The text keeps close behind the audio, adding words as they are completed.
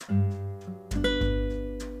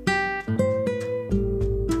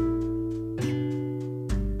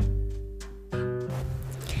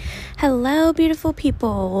Hello, beautiful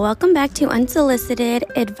people. Welcome back to Unsolicited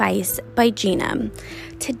Advice by Gina.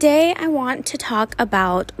 Today, I want to talk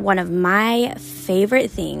about one of my favorite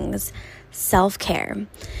things, self-care.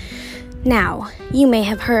 Now, you may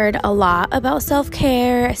have heard a lot about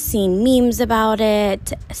self-care, seen memes about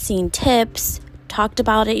it, seen tips, talked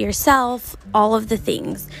about it yourself, all of the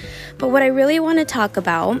things. But what I really want to talk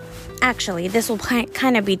about, actually, this will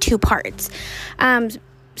kind of be two parts.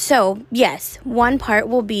 So, yes, one part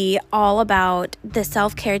will be all about the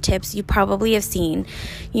self-care tips you probably have seen.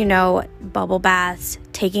 You know, bubble baths,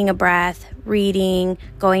 taking a breath, reading,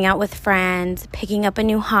 going out with friends, picking up a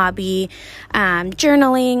new hobby,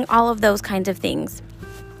 journaling, all of those kinds of things.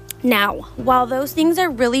 Now, while those things are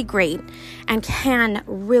really great and can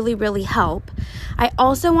really help, I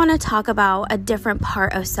also want to talk about a different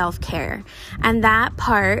part of self-care. And that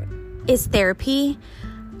part is therapy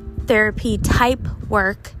type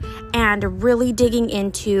work, and really digging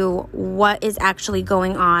into what is actually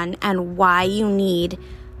going on and why you need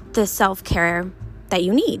the self-care that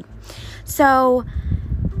you need. So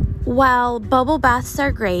while bubble baths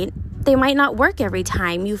are great, they might not work every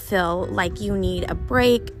time you feel like you need a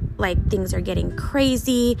break, like things are getting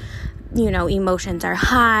crazy, emotions are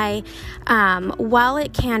high. While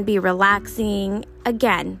it can be relaxing,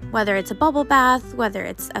 again, whether it's a bubble bath, whether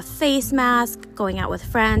it's a face mask, going out with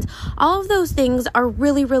friends, all of those things are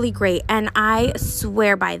really great, and I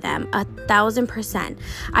swear by them 1,000%.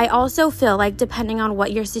 I also feel like depending on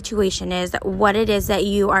what your situation is, what it is that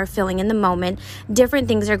you are feeling in the moment, different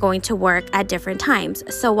things are going to work at different times.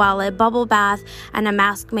 So while a bubble bath and a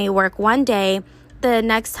mask may work one day, the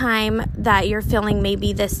next time that you're feeling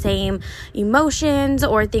maybe the same emotions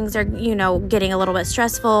or things are, getting a little bit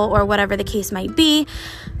stressful or whatever the case might be,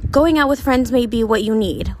 going out with friends may be what you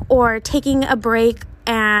need, or taking a break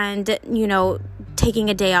and, taking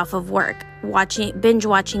a day off of work, binge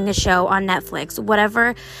watching a show on Netflix,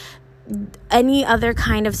 whatever. Any other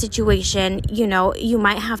kind of situation, you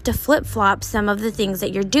might have to flip-flop some of the things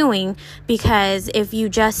that you're doing, because if you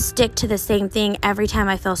just stick to the same thing every time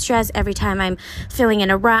I feel stressed, every time I'm feeling in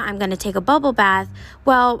a rut, I'm going to take a bubble bath,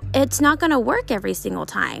 well, it's not going to work every single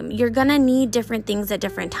time. You're going to need different things at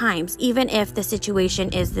different times, even if the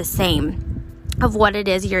situation is the same of what it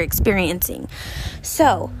is you're experiencing.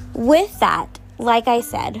 So with that, like I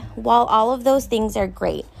said, while all of those things are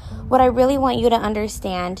great, what I really want you to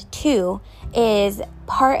understand too is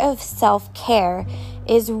part of self-care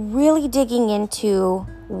is really digging into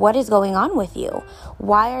what is going on with you.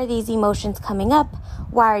 Why are these emotions coming up?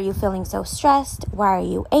 Why are you feeling so stressed? Why are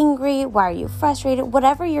you angry? Why are you frustrated?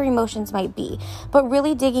 Whatever your emotions might be, but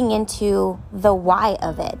really digging into the why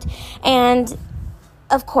of it. And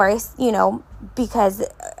of course, because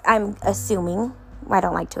I'm assuming, I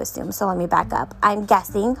don't like to assume, so let me back up. I'm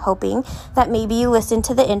guessing, hoping that maybe you listened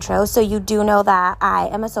to the intro, so you do know that I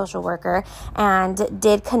am a social worker and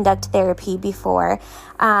did conduct therapy before.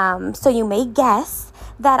 So you may guess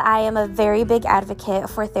that I am a very big advocate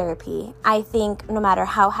for therapy. I think no matter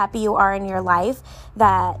how happy you are in your life,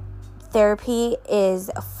 that therapy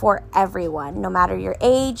is for everyone, no matter your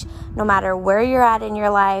age, no matter where you're at in your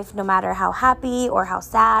life, no matter how happy or how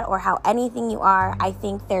sad or how anything you are. I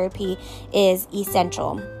think therapy is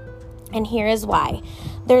essential. And here is why.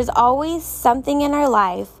 There's always something in our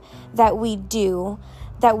life that we do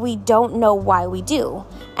that we don't know why we do.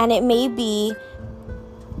 And it may be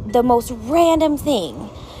the most random thing.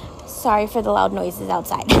 Sorry for the loud noises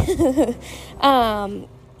outside.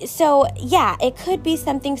 So yeah, it could be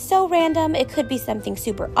something so random. It could be something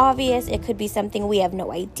super obvious. It could be something we have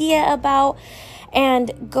no idea about.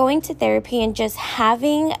 And going to therapy and just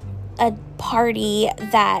having a party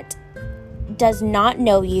that does not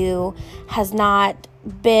know you, has not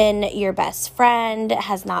been your best friend,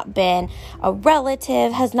 has not been a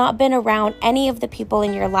relative, has not been around any of the people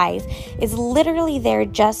in your life, is literally there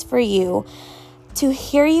just for you, to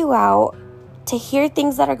hear you out, to hear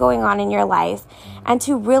things that are going on in your life, and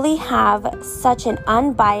to really have such an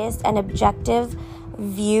unbiased and objective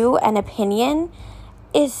view and opinion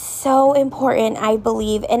is so important, I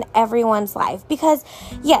believe, in everyone's life. Because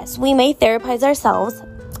yes, we may therapize ourselves.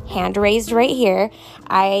 Hand raised right here.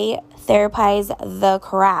 I therapize the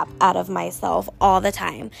crap out of myself all the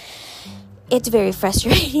time. It's very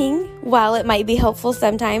frustrating. While it might be helpful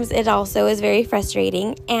sometimes, it also is very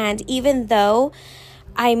frustrating. And even though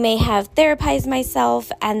I may have therapized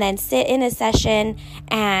myself and then sit in a session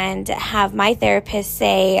and have my therapist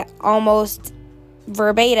say almost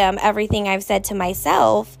verbatim everything I've said to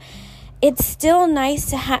myself, it's still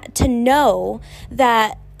nice to know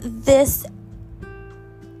that this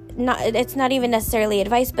it's not even necessarily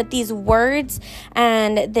advice, but these words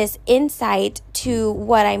and this insight to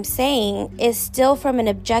what I'm saying is still from an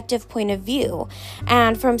objective point of view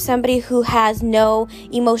and from somebody who has no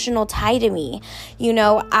emotional tie to me.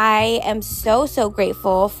 I am so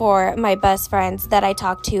grateful for my best friends that I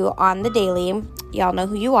talk to on the daily. Y'all know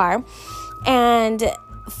who you are. And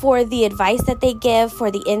for the advice that they give, for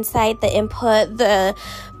the insight, the input, the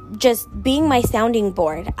just being my sounding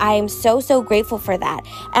board. I am so grateful for that.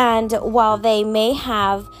 And while they may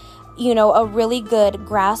have, a really good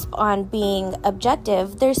grasp on being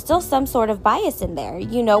objective, there's still some sort of bias in there.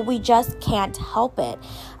 We just can't help it.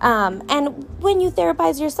 And when you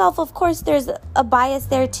therapize yourself, of course, there's a bias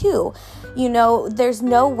there too. There's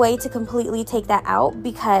no way to completely take that out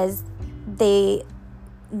because they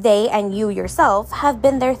and you yourself have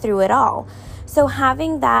been there through it all. So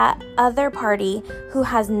having that other party who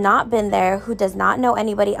has not been there, who does not know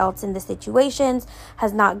anybody else in the situations,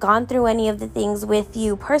 has not gone through any of the things with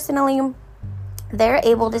you personally, they're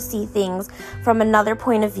able to see things from another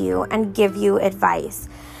point of view and give you advice.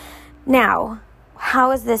 Now,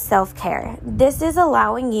 how is this self-care? This is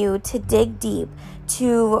allowing you to dig deep,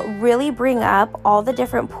 to really bring up all the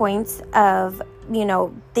different points of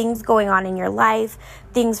things going on in your life,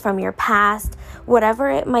 things from your past, whatever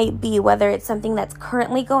it might be, whether it's something that's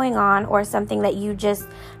currently going on or something that you just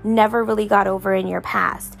never really got over in your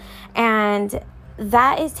past. And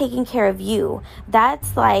that is taking care of you.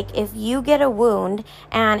 That's like if you get a wound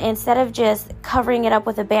and instead of just covering it up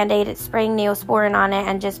with a Band-Aid, it's spraying Neosporin on it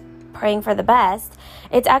and just praying for the best,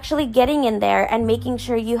 it's actually getting in there and making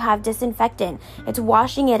sure you have disinfectant. It's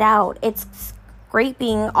washing it out. It's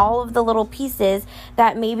scraping all of the little pieces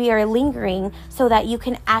that maybe are lingering so that you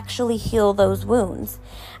can actually heal those wounds.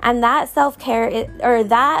 And that self-care,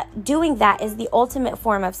 doing that is the ultimate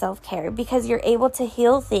form of self-care because you're able to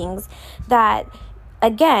heal things that,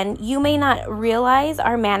 again, you may not realize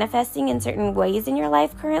are manifesting in certain ways in your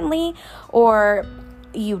life currently, or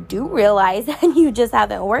you do realize and you just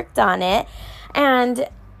haven't worked on it. And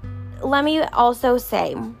let me also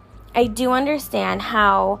say, I do understand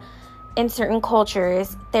how in certain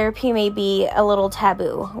cultures, therapy may be a little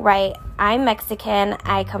taboo, right? I'm Mexican.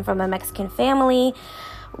 I come from a Mexican family.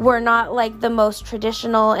 We're not like the most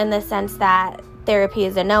traditional in the sense that therapy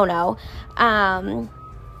is a no-no.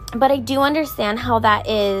 But I do understand how that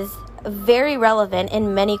is very relevant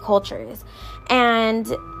in many cultures. And,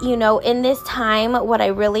 in this time, what I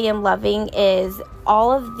really am loving is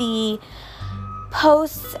all of the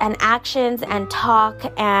posts and actions and talk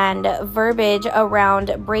and verbiage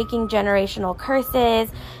around breaking generational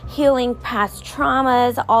curses, healing past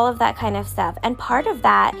traumas, all of that kind of stuff. And part of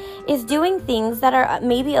that is doing things that are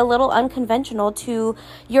maybe a little unconventional to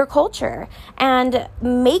your culture and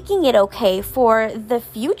making it okay for the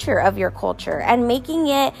future of your culture and making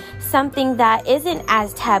it something that isn't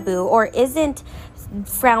as taboo or isn't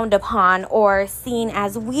frowned upon or seen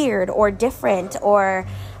as weird or different or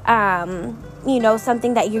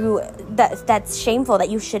something that's shameful that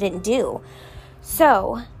you shouldn't do.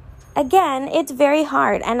 So again, it's very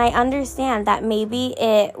hard, and I understand that maybe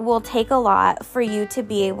it will take a lot for you to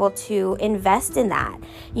be able to invest in that,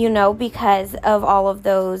 because of all of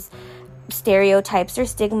those stereotypes or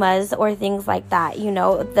stigmas or things like that,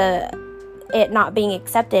 it not being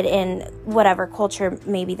accepted in whatever culture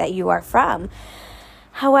maybe that you are from.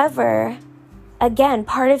 However, again,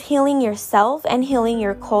 part of healing yourself and healing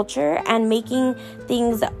your culture and making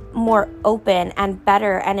things more open and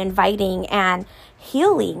better and inviting and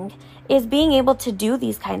healing is being able to do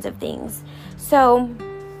these kinds of things. So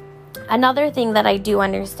another thing that I do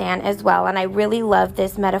understand as well, and I really love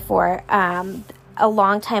this metaphor, a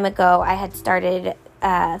long time ago I had started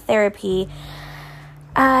therapy.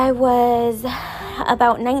 I was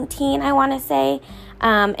about 19, I want to say,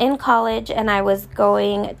 in college, and I was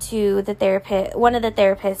going to one of the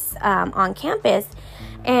therapists on campus,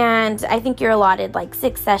 and I think you're allotted like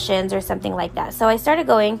 6 sessions or something like that. So I started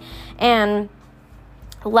going and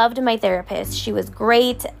loved my therapist. She was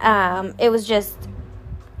great. It was just,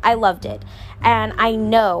 I loved it. And I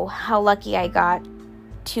know how lucky I got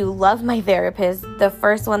to love my therapist, the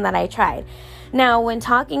first one that I tried. Now, when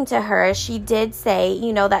talking to her, she did say,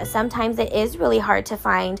 that sometimes it is really hard to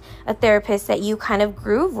find a therapist that you kind of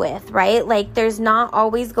groove with, right? Like, there's not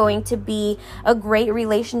always going to be a great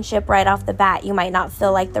relationship right off the bat. You might not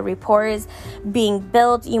feel like the rapport is being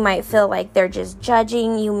built. You might feel like they're just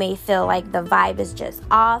judging. You may feel like the vibe is just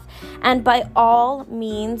off. And by all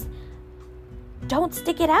means, don't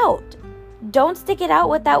stick it out. Don't stick it out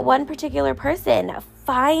with that one particular person.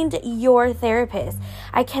 Find your therapist.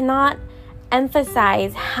 I cannot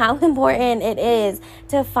emphasize how important it is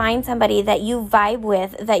to find somebody that you vibe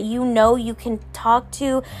with, that you know you can talk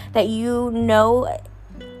to, that you know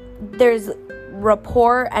there's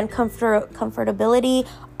rapport and comfortability,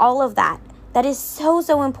 all of that. That is so,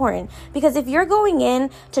 so important, because if you're going in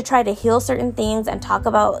to try to heal certain things and talk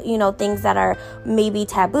about, things that are maybe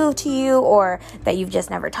taboo to you or that you've just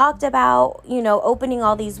never talked about, opening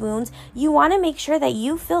all these wounds, you want to make sure that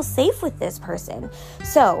you feel safe with this person.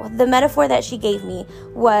 So the metaphor that she gave me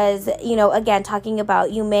was, again, talking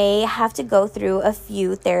about you may have to go through a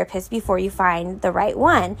few therapists before you find the right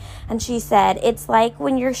one. And she said, it's like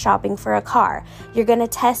when you're shopping for a car. You're going to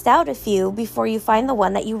test out a few before you find the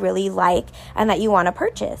one that you really like and that you want to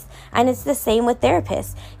purchase. And it's the same with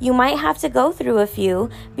therapists. You might have to go through a few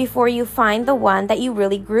before you find the one that you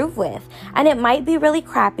really groove with. And it might be really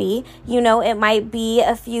crappy. It might be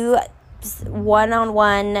a few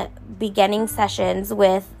one-on-one beginning sessions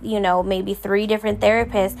with, maybe 3 different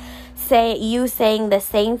therapists, saying the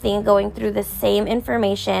same thing, going through the same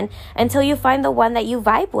information until you find the one that you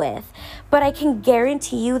vibe with. But I can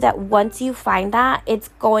guarantee you that once you find that, it's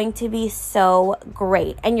going to be so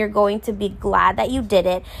great, and you're going to be glad that you did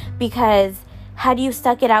it, because had you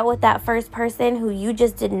stuck it out with that first person who you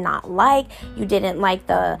just did not like, you didn't like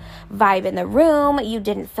the vibe in the room, you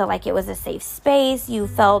didn't feel like it was a safe space, you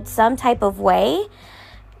felt some type of way,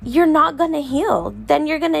 you're not going to heal. Then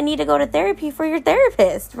you're going to need to go to therapy for your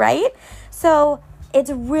therapist, right? So it's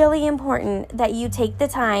really important that you take the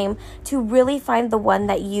time to really find the one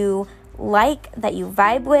that you like, that you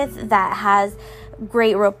vibe with,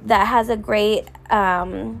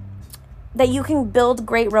 that you can build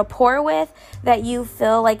great rapport with, that you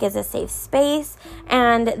feel like is a safe space,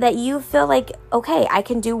 and that you feel like, okay, I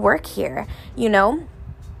can do work here,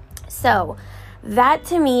 So that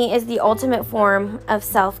to me is the ultimate form of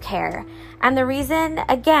self-care. And the reason,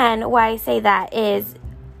 again, why I say that is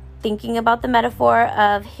thinking about the metaphor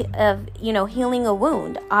of healing a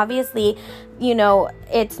wound. Obviously,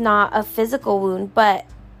 it's not a physical wound, but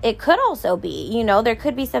it could also be, there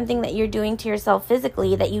could be something that you're doing to yourself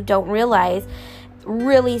physically that you don't realize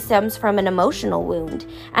really stems from an emotional wound.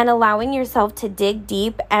 And allowing yourself to dig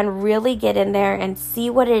deep and really get in there and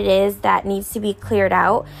see what it is that needs to be cleared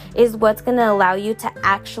out is what's going to allow you to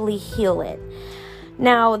actually heal it.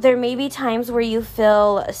 Now, there may be times where you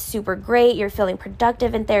feel super great, you're feeling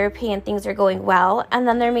productive in therapy and things are going well, and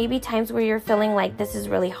then there may be times where you're feeling like this is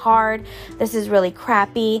really hard, this is really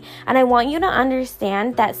crappy, and I want you to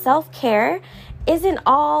understand that self-care isn't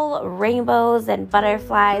all rainbows and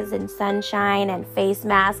butterflies and sunshine and face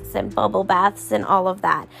masks and bubble baths and all of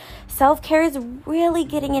that. Self-care is really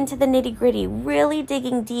getting into the nitty-gritty, really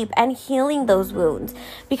digging deep and healing those wounds.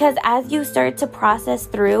 Because as you start to process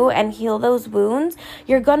through and heal those wounds,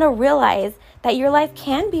 you're going to realize that your life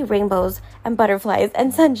can be rainbows and butterflies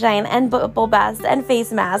and sunshine and bubble baths and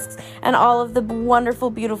face masks and all of the wonderful,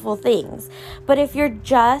 beautiful things. But if you're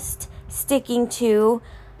just sticking to,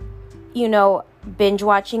 binge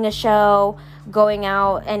watching a show, going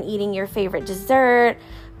out and eating your favorite dessert,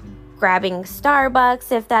 grabbing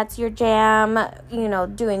Starbucks if that's your jam,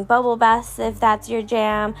 doing bubble baths if that's your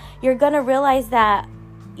jam, you're going to realize that,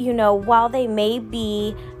 while they may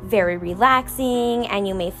be very relaxing and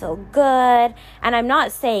you may feel good, and I'm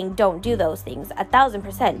not saying don't do those things,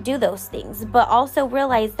 1,000% do those things, but also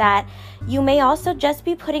realize that you may also just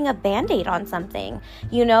be putting a Band-Aid on something.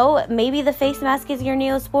 Maybe the face mask is your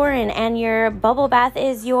Neosporin and your bubble bath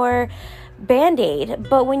is your Band-Aid,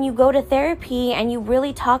 but when you go to therapy and you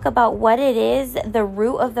really talk about what it is, the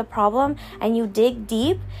root of the problem, and you dig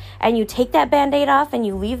deep and you take that Band-Aid off and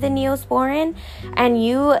you leave the Neosporin and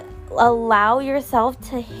you allow yourself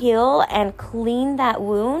to heal and clean that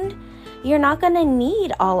wound, you're not going to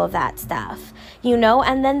need all of that stuff,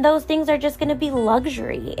 and then those things are just going to be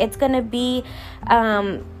luxury. It's going to be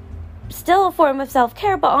still a form of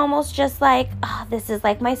self-care, but almost just like, this is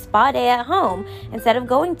like my spa day at home instead of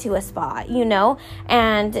going to a spa,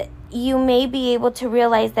 and you may be able to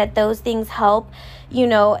realize that those things help,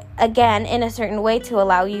 again, in a certain way to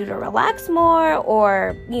allow you to relax more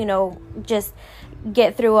or, just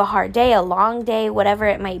get through a hard day, a long day, whatever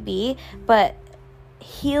it might be. But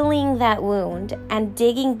healing that wound and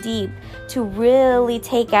digging deep to really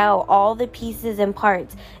take out all the pieces and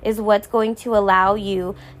parts is what's going to allow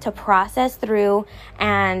you to process through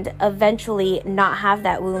and eventually not have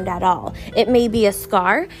that wound at all. It may be a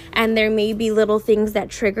scar and there may be little things that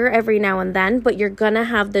trigger every now and then, but you're gonna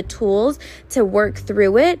have the tools to work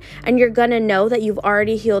through it, and you're gonna know that you've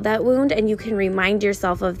already healed that wound, and you can remind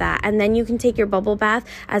yourself of that, and then you can take your bubble bath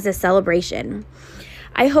as a celebration.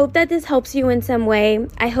 I hope that this helps you in some way.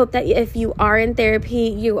 I hope that if you are in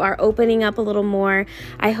therapy, you are opening up a little more.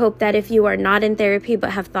 I hope that if you are not in therapy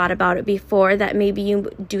but have thought about it before, that maybe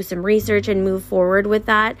you do some research and move forward with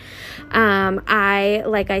that.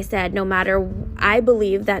 Like I said, I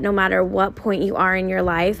believe that no matter what point you are in your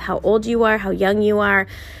life, how old you are, how young you are,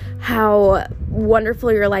 how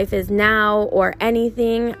wonderful your life is now, or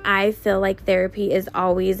anything, I feel like therapy is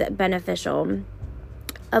always beneficial.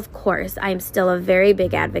 Of course, I'm still a very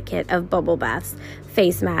big advocate of bubble baths,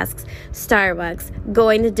 face masks, Starbucks,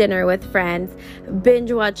 going to dinner with friends,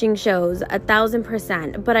 binge watching shows,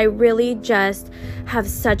 1,000%. But I really just have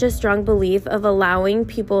such a strong belief of allowing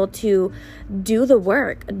people to do the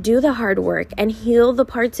work, do the hard work, and heal the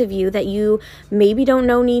parts of you that you maybe don't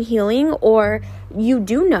know need healing, or you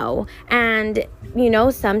do know. And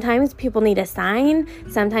sometimes people need a sign.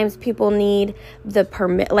 Sometimes people need the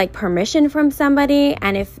permission from somebody.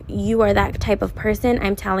 And if you are that type of person,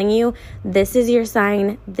 I'm telling you, this is your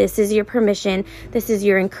sign. This is your permission. This is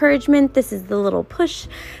your encouragement. This is the little push.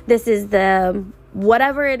 This is the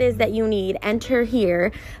whatever it is that you need. Enter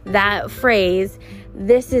here, that phrase.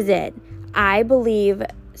 This is it. I believe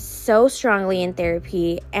so strongly in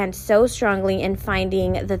therapy and so strongly in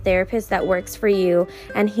finding the therapist that works for you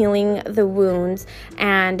and healing the wounds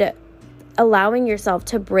and allowing yourself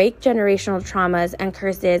to break generational traumas and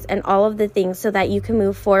curses and all of the things so that you can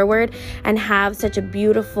move forward and have such a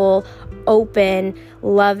beautiful, open,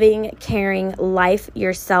 loving, caring life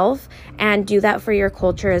yourself, and do that for your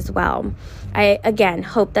culture as well. I, again,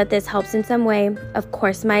 hope that this helps in some way. Of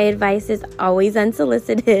course, my advice is always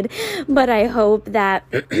unsolicited, but I hope that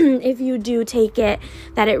if you do take it,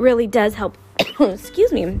 that it really does help,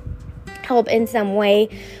 help in some way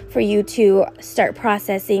for you to start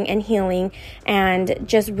processing and healing and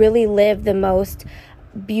just really live the most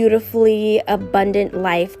beautifully abundant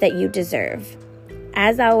life that you deserve.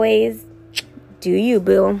 As always, do you,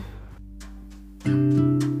 boo.